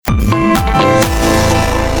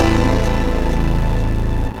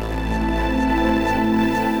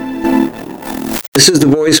This is the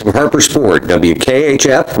voice of Harper Sport,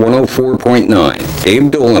 WKHF 104.9.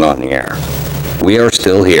 Dave Dolan on the air. We are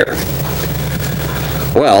still here.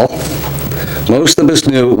 Well, most of us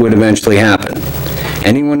knew it would eventually happen.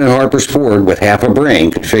 Anyone in Harper's Ford with half a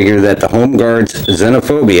brain could figure that the Home Guard's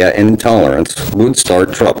xenophobia and intolerance would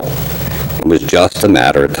start trouble. It was just a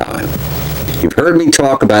matter of time. You've heard me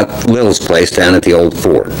talk about Lil's place down at the old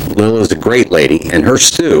fort. Lil is a great lady, and her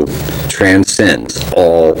stew transcends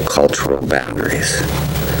all cultural boundaries.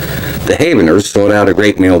 The Haveners sought out a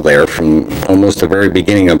great meal there from almost the very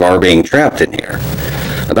beginning of our being trapped in here.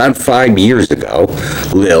 About 5 years ago,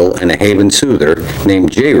 Lil and a Haven soother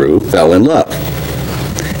named Jeru fell in love.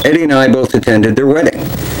 Eddie and I both attended their wedding.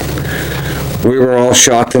 We were all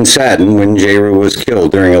shocked and saddened when Jeru was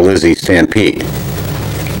killed during a Lizzie stampede.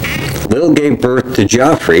 Lil gave birth to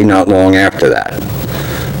Joffrey not long after that.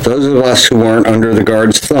 Those of us who weren't under the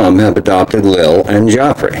guard's thumb have adopted Lil and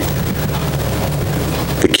Joffrey.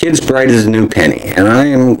 The kid's bright as a new penny, and I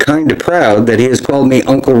am kind of proud that he has called me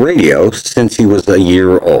Uncle Radio since he was a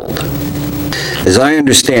year old. As I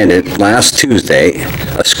understand it, last Tuesday,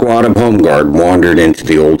 a squad of Home Guard wandered into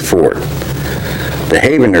the old fort. The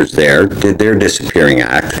Haveners there did their disappearing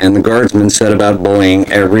act, and the guardsmen set about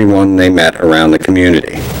bullying everyone they met around the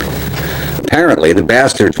community. Apparently, the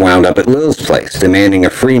bastards wound up at Lil's place, demanding a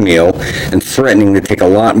free meal and threatening to take a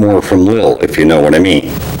lot more from Lil, if you know what I mean.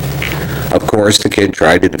 Of course, the kid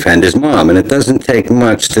tried to defend his mom, and it doesn't take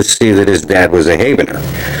much to see that his dad was a Havener.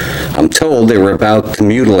 I'm told they were about to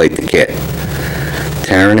mutilate the kid.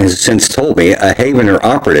 Taryn has since told me a Havener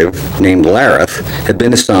operative named Lareth had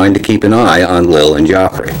been assigned to keep an eye on Lil and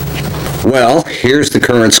Joffrey. Well, here's the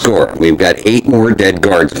current score. We've got 8 more dead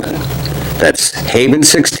guardsmen. That's Haven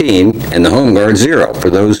 16 and the Home Guard 0 for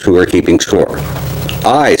those who are keeping score.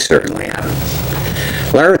 I certainly am.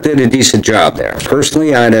 Lareth did a decent job there.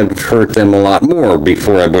 Personally, I'd have hurt them a lot more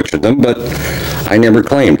before I butchered them, but I never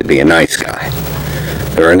claimed to be a nice guy.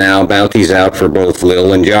 There are now bounties out for both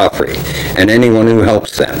Lil and Joffrey, and anyone who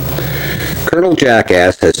helps them. Colonel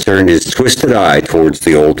Jackass has turned his twisted eye towards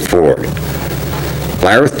the old fort.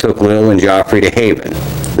 Lareth took Lil and Joffrey to Haven.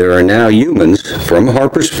 There are now humans from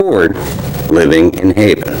Harper's Ford living in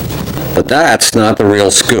Haven. But that's not the real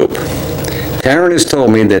scoop. Taryn has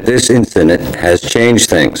told me that this incident has changed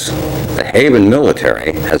things. The Haven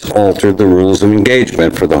military has altered the rules of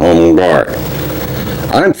engagement for the Home Guard.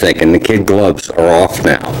 I'm thinking the kid gloves are off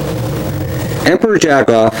now. Emperor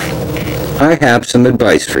Jackoff, I have some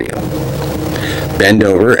advice for you. Bend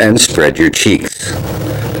over and spread your cheeks.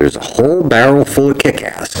 There's a whole barrel full of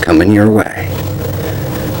kick-ass coming your way.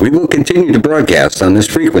 We will continue to broadcast on this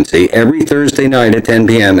frequency every Thursday night at 10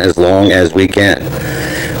 p.m. as long as we can.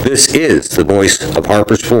 This is the voice of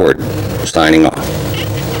Harper's Ford, signing off.